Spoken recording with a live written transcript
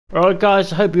Alright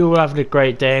guys, I hope you're all having a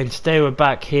great day, and today we're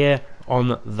back here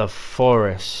on the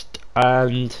forest,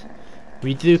 and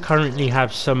we do currently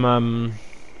have some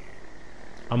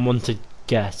unwanted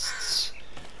guests.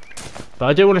 But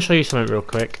I do want to show you something real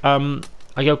quick. I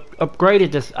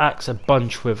upgraded this axe a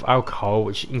bunch with alcohol,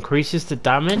 which increases the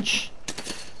damage.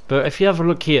 But if you have a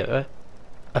look here,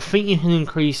 I think you can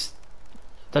increase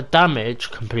the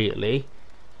damage completely,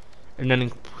 and then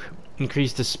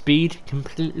increase the speed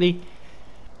completely.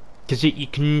 Because you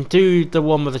can do the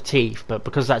one with the teeth, but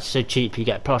because that's so cheap, you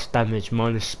get plus damage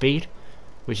minus speed,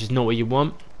 which is not what you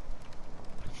want.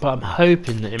 But I'm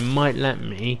hoping that it might let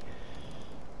me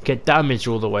get damage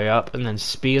all the way up and then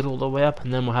speed all the way up,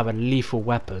 and then we'll have a lethal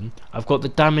weapon. I've got the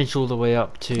damage all the way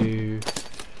up to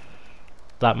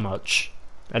that much,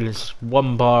 and it's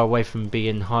one bar away from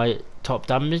being high top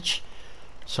damage,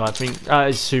 so I think that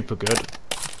is super good.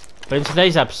 But in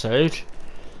today's episode,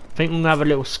 I think we're going to have a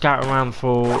little scout around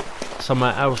for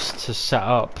somewhere else to set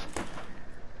up.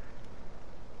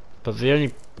 But the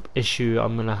only issue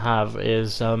I'm going to have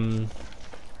is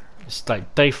it's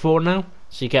like day 4 now,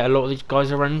 so you get a lot of these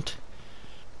guys around.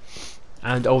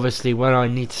 And obviously when I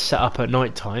need to set up at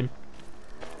night time,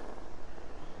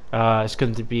 it's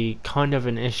going to be kind of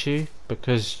an issue,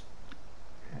 because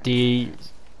the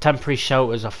temporary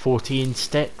shelters are 14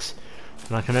 sticks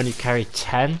and I can only carry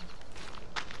 10.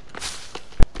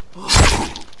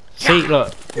 See,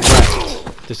 look,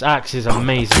 this axe is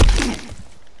amazing.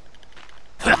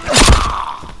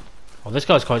 Oh, this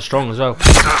guy's quite strong as well.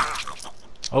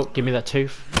 Oh, give me that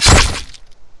tooth.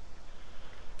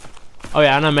 Oh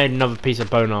yeah, and I made another piece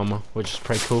of bone armor, which is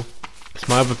pretty cool, because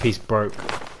my other piece broke.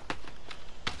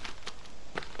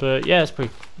 But yeah, we're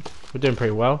doing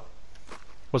pretty well.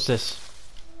 What's this?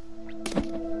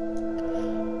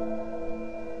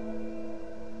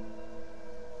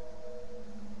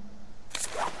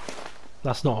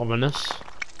 That's not ominous.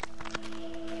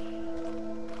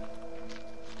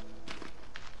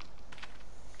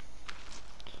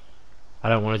 I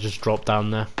don't want to just drop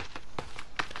down there.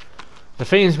 The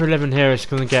thing is, we're living here, it's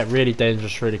going to get really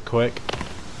dangerous really quick.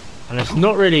 And it's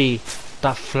not really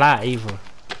that flat either.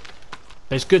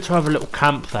 But it's good to have a little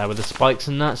camp there with the spikes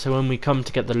and that, so when we come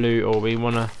to get the loot, or we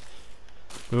want to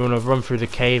run through the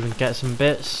cave and get some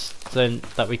bits, then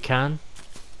that we can.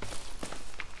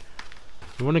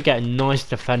 We want to get a nice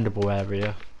defendable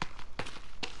area.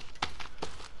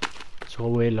 That's what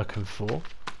we're looking for.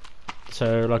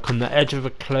 So like on the edge of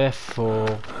a cliff,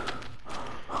 or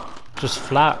just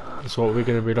flat, that's what we're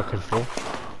going to be looking for.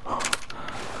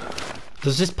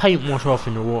 Does this paint wash off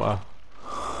in the water?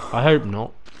 I hope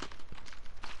not.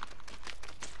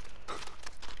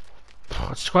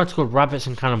 I tried to call rabbits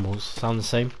and cannibals sound the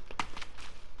same.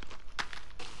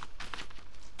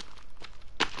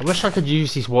 I wish I could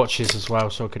use these watches as well,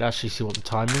 so I could actually see what the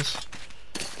time is.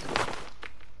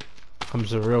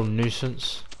 Becomes a real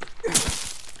nuisance.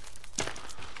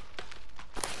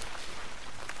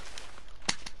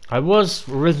 I was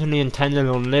originally intending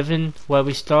on living where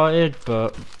we started,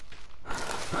 but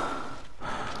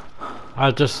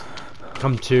I've just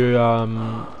come to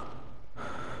a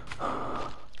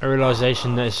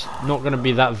realization that it's not going to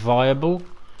be that viable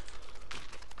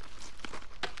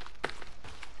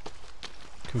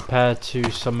compared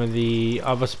to some of the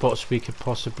other spots we could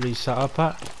possibly set up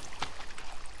at.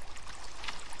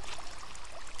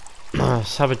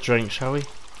 Let's have a drink, shall we?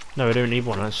 No, we don't need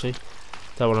one actually.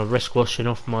 Don't want to risk washing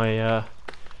off my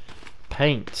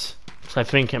paint, because I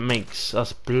think it makes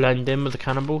us blend in with the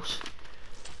cannibals.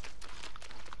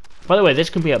 By the way, this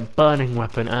can be a burning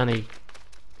weapon and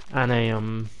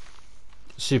a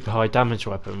super high damage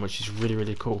weapon, which is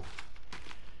really cool.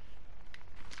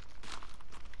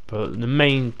 But the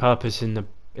main purpose in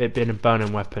it being a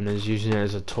burning weapon is using it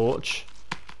as a torch.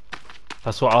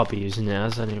 That's what I'll be using it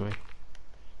as anyway.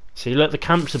 See, look, the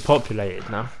camps are populated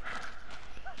now.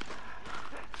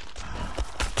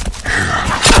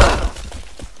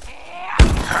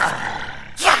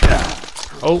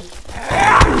 Oh.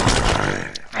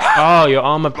 Oh, your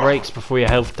armor breaks before your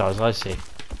health does, I see.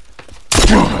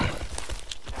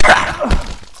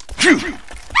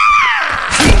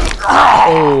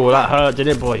 Oh, that hurt, did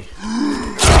it, boy?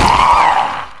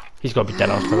 He's got to be dead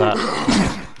after that.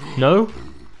 No?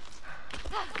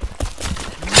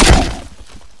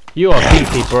 You are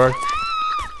beefy, bro.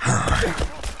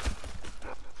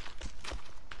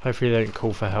 Hopefully they don't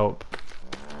call for help.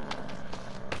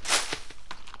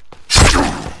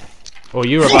 Oh,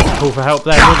 you were about to call for help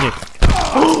there, weren't you?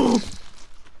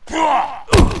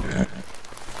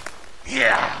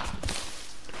 Yeah.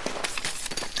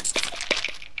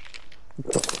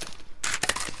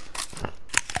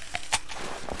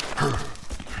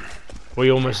 We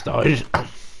almost died.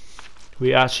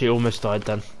 We actually almost died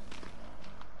then.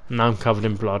 Now I'm covered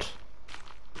in blood.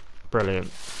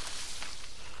 Brilliant.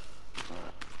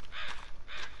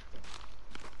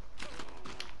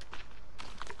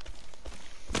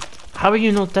 How are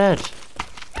you not dead?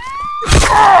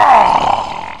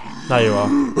 There you are.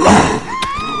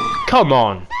 Come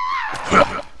on.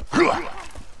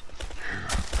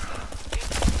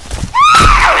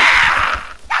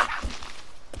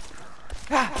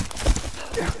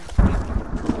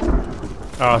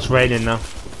 Oh, it's raining now.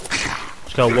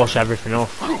 Just gotta wash everything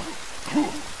off.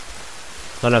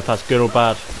 Don't know if that's good or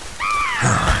bad.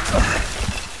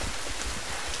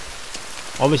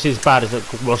 Obviously it's bad as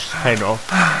it washes paint off.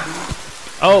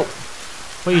 Oh!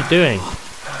 What are you doing?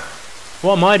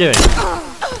 What am I doing?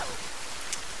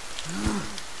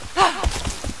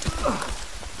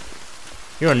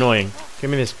 You're annoying. Give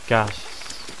me this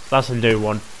gas. That's a new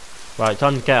one. Right,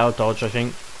 time to get out of dodge, I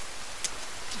think.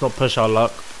 Let's not push our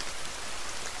luck.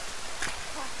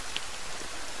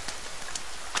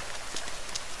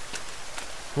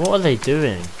 What are they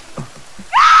doing?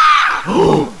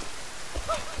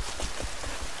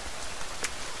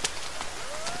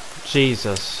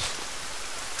 Jesus.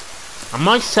 I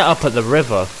might set up at the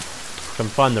river. If I can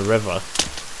find the river.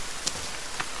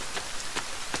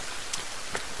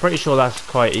 Pretty sure that's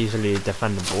quite easily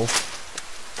defendable.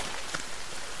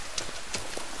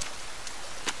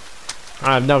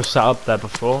 I've never set up there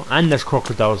before. And there's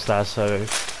crocodiles there, so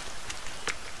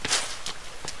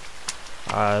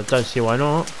I don't see why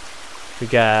not. We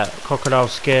get crocodile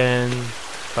skin,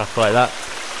 stuff like that.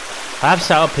 I have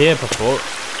set up here before.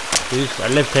 I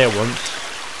lived here once.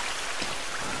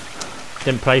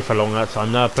 Didn't play for long that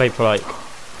time. No, I played for like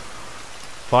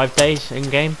 5 days in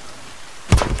game.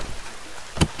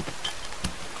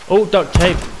 Oh, duct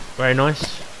tape. Very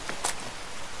nice.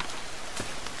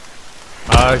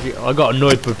 I got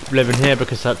annoyed with living here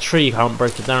because that tree can't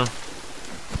break it down.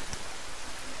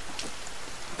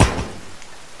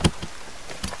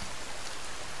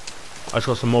 I just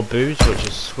got some more booze, which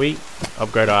is sweet.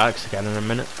 Upgrade our axe again in a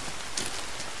minute.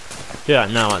 Do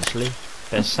that now, actually.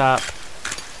 Bit of sap,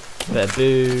 bit of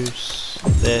booze,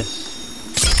 this.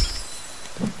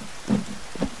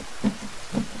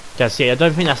 Yeah, see, I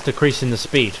don't think that's decreasing the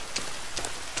speed.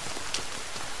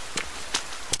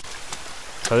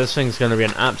 So this thing's going to be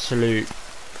an absolute...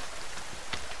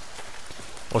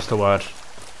 What's the word?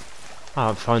 I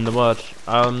can't find the word.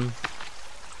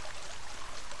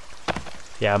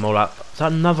 Yeah, I'm all up. Is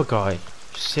that another guy?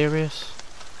 Serious?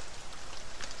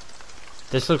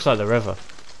 This looks like the river.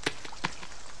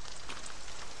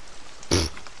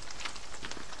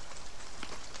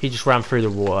 He just ran through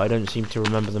the water. I don't seem to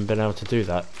remember them being able to do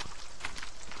that.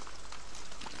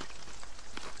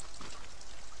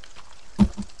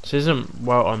 This isn't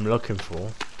what I'm looking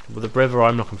for. Well, the river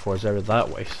I'm looking for is over that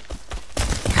way.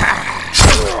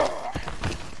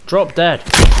 Drop dead.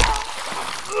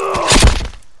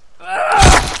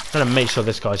 I'm gonna make sure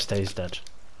this guy stays dead.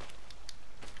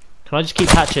 Can I just keep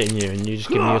hatcheting you and you just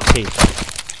give me your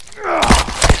teeth?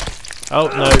 Oh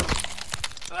no.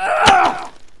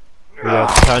 We are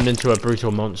turned into a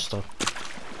brutal monster.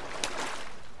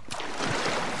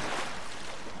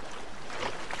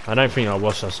 I don't think I'll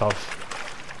wash us off.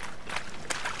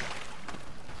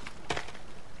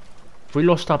 Have we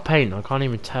lost our paint? I can't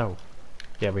even tell.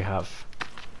 Yeah, we have.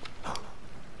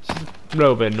 It's a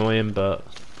little bit annoying, but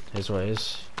here's what it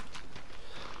is.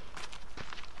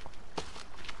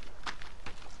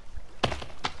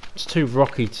 It's too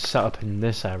rocky to set up in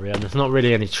this area, and there's not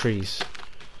really any trees.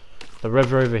 The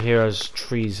river over here has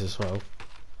trees as well.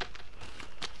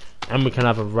 And we can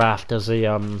have a raft as a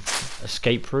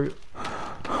escape route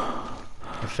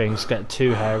if things get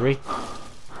too hairy.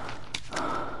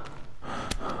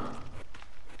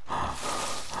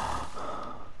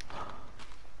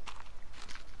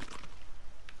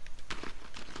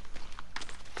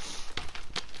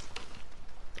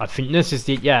 I think this is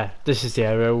the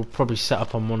area. We'll probably set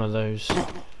up on one of those.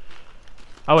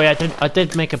 Oh yeah, I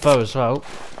did make a bow as well,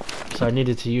 so I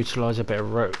needed to utilize a bit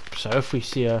of rope. So if we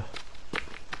see a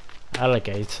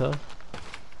alligator,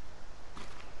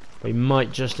 we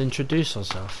might just introduce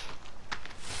ourselves.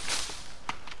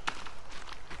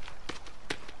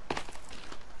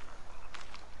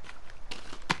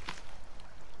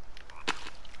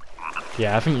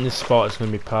 Yeah, I think this spot is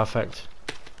going to be perfect.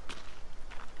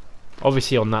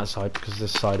 Obviously on that side, because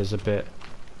this side is a bit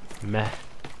meh.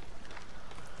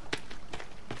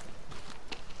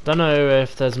 Don't know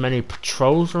if there's many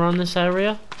patrols around this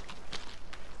area,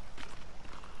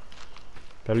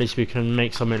 but at least we can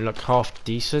make something look half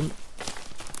decent.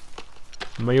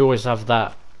 And we always have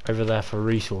that over there for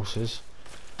resources.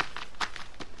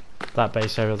 that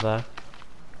base over there.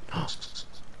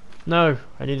 No,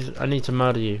 I need to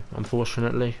murder you,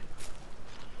 unfortunately.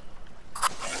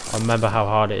 I remember how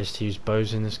hard it is to use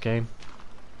bows in this game.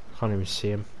 Can't even see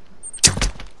him.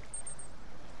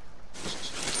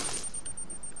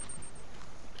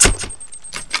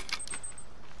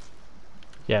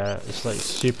 Yeah, it's like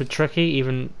super tricky.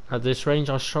 Even at this range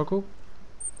I struggle.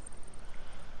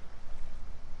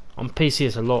 On PC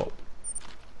it's a lot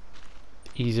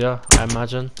easier, I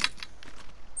imagine.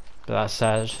 But that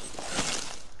said,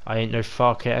 I ain't no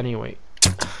fuck it anyway.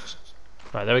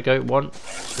 Right, there we go, one.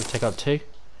 So we take out two.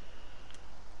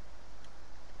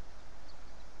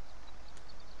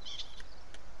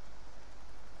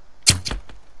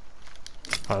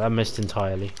 Oh, that missed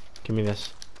entirely. Give me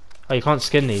this. Oh, you can't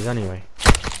skin these anyway.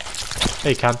 Oh,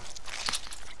 you can.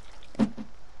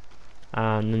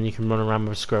 And then you can run around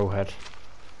with a squirrel head.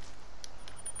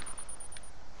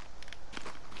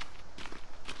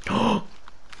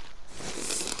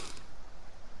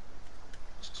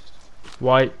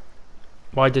 Why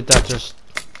did that just...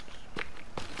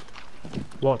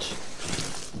 What?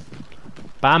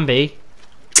 Bambi?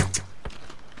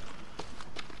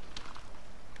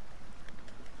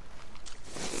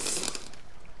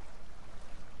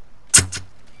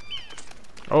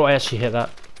 Oh, I actually hit that.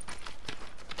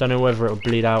 Don't know whether it'll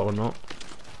bleed out or not.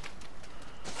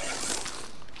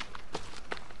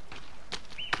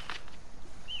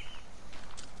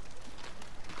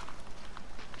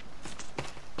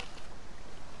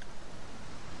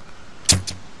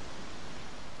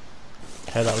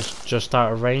 Okay, that was just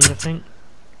out of range, I think.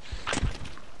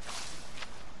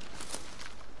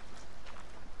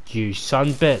 You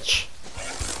son bitch.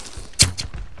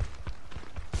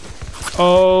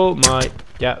 Oh my.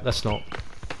 Yeah, that's not.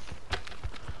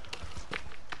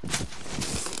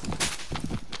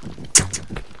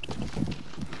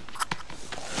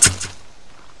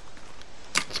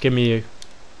 Let's give me you.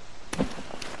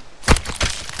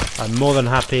 I'm more than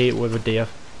happy with a deer.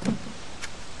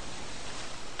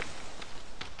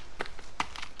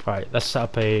 Right, let's set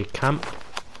up a camp.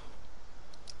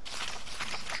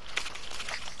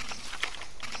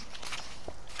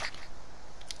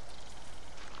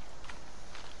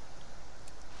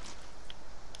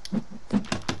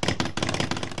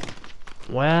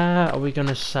 Where are we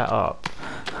gonna set up?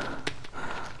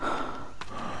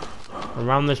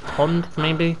 Around this pond,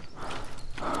 maybe?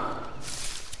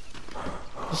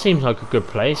 It seems like a good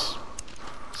place.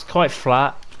 It's quite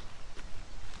flat,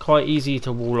 quite easy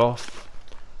to wall off.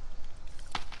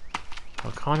 I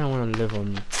kinda wanna live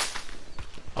on...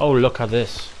 Oh, look at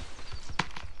this.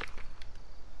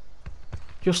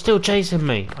 You're still chasing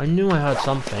me. I knew I heard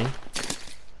something.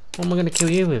 What am I gonna kill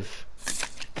you with?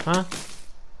 Huh?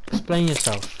 Explain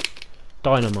yourself.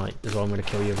 Dynamite is what I'm gonna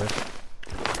kill you with.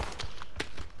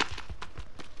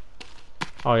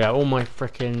 Oh yeah, all my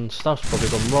freaking stuff's probably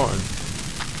gone rotten.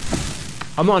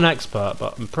 I'm not an expert,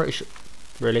 but I'm pretty sure...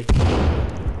 Really?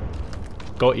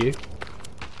 Got you.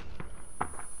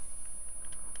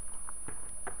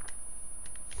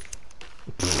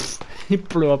 He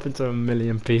blew up into a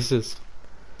million pieces.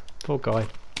 Poor guy.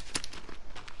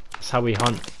 That's how we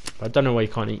hunt. But I don't know why you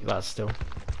can't eat that still.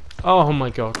 Oh my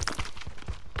god.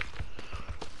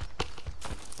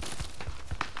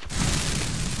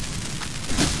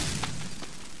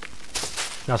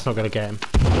 That's not gonna get him.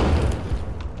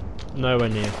 Nowhere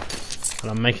near.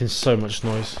 And I'm making so much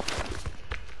noise.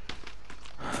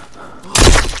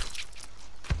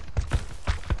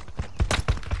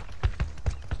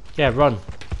 Yeah, run.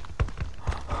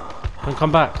 Don't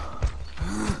come back.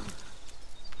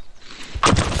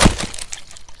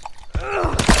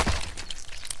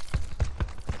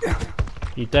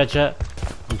 You dead yet?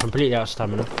 I'm completely out of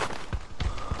stamina.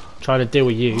 Trying to deal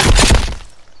with you.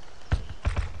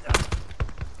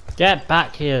 Get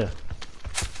back here.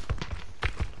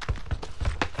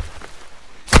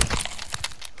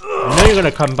 I know you're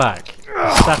gonna come back.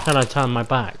 The second I turn my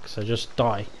back, so just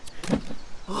die.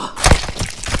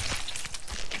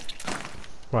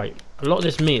 Right, a lot of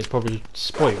this meat is probably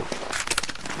spoiled.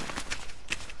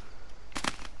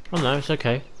 Oh no, it's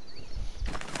okay.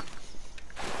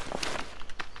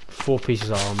 4 pieces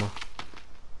of armor.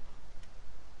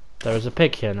 There is a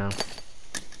pig here now.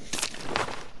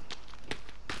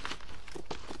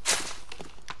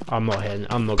 I'm not hitting.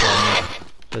 I'm not going there.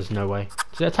 There's no way.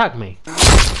 Does it attack me?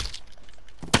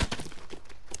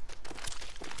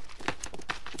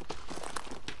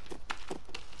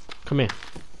 Come here.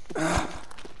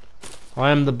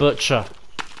 I am the butcher.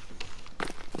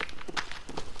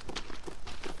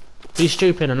 Be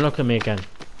stupid and look at me again.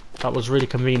 That was really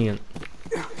convenient.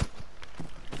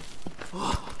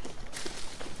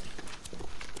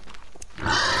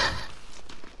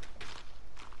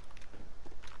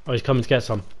 Oh, he's coming to get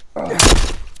some.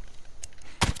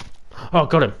 Oh,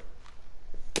 got him.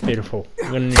 Beautiful.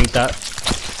 I'm gonna need that.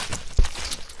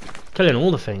 Killing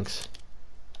all the things.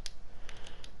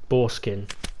 Boar skin.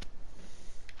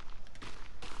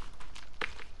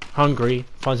 Hungry.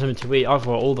 Find something to eat. I've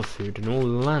got all the food in all the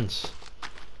lands.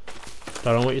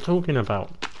 Don't know what you're talking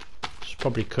about. Should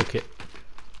probably cook it.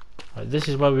 Right, this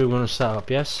is where we want to set up,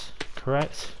 yes?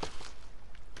 Correct?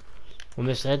 On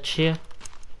this edge here?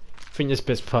 I think this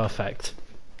bit's perfect.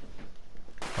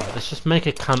 Right, let's just make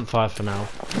a campfire for now.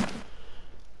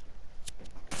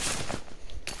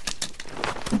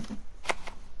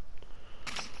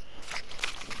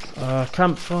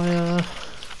 Campfire.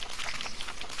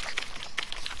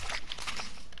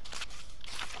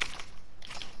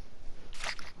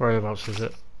 Whereabouts is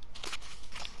it?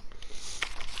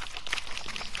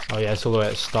 Oh yeah, it's all the way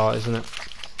at the start, isn't it?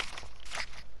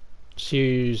 Let's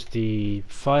use the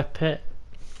fire pit.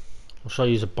 Or shall I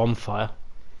use a bonfire?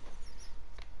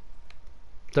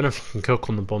 Don't know if I can cook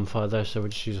on the bonfire though, so we'll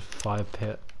just use a fire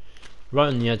pit. Right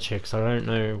on the edge here, because I don't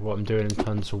know what I'm doing in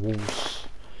terms of walls.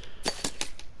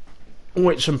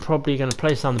 Which I'm probably going to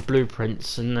place down the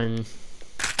blueprints and then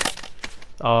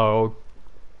I'll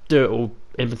do it all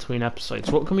in between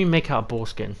episodes. What can we make out of boar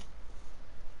skin?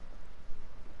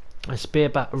 A spear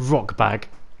bag, a rock bag.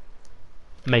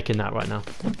 Making that right now.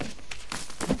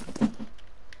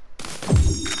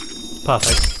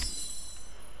 Perfect.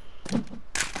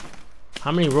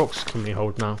 How many rocks can we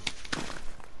hold now?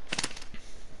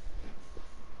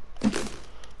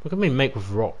 What can we make with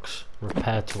rocks?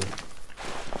 Repair tool.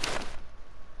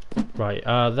 Right,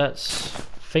 let's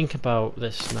think about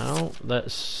this now.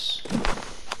 Let's...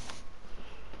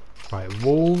 Right,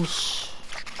 walls.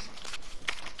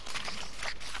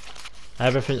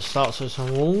 Everything starts with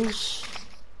some walls.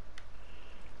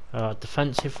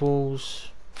 Defensive walls.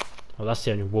 Well, that's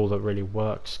the only wall that really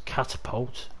works.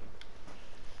 Catapult.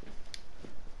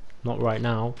 Not right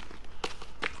now.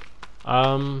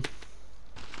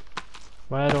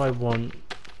 Where do I want...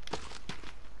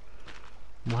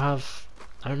 We'll have...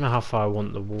 I don't know how far I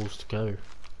want the walls to go.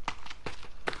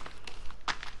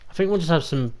 I think we'll just have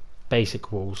some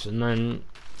basic walls, and then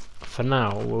for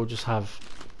now we'll just have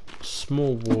a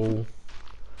small wall.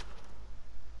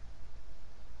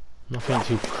 Nothing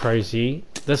too crazy.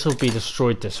 This will be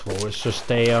destroyed, this wall. It's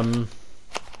just a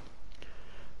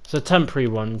it's a temporary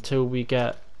one until we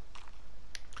get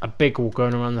a big wall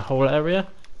going around the whole area.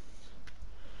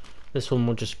 This one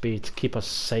will just be to keep us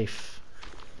safe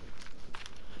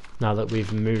now that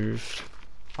we've moved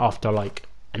after like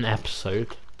an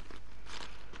episode.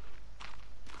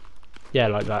 Yeah,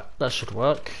 like that. That should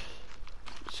work.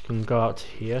 Just can go out to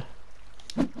here.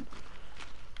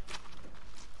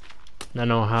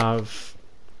 Then I'll have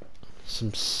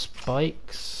some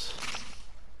spikes.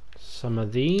 Some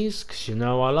of these, because you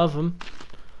know I love them.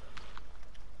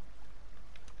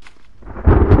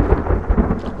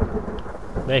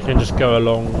 They can just go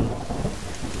along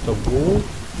the wall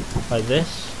like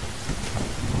this.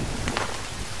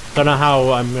 Don't know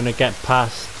how I'm going to get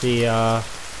past the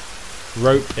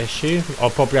rope issue. I'll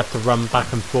probably have to run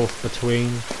back and forth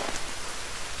between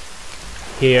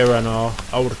here and our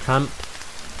old camp.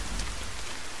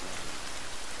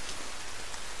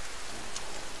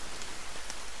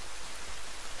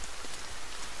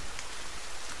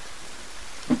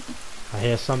 I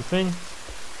hear something.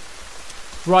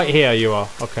 Right here you are.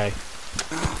 Okay.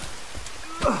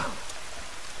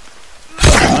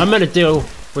 I'm going to deal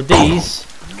with these.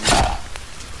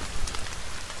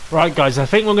 Right guys, I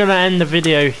think we're going to end the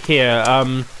video here.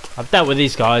 I've dealt with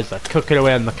these guys, like cooking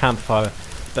away on the campfire.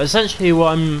 But essentially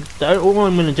what all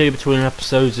I'm going to do between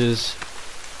episodes is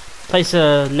place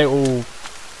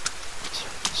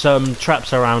some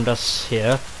traps around us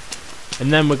here.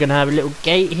 And then we're going to have a little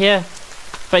gate here.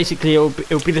 Basically it'll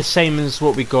be the same as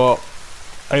what we got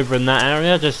over in that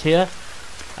area, just here.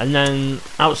 And then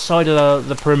outside of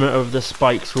the perimeter of the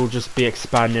spikes we'll just be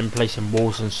expanding, placing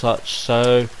walls and such.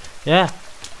 So yeah.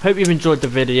 Hope you've enjoyed the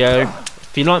video.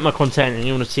 If you like my content and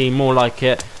you want to see more like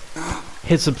it,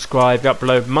 hit subscribe. I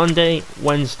upload Monday,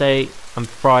 Wednesday and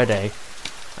Friday.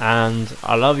 And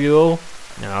I love you all,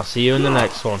 and I'll see you in the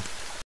next one.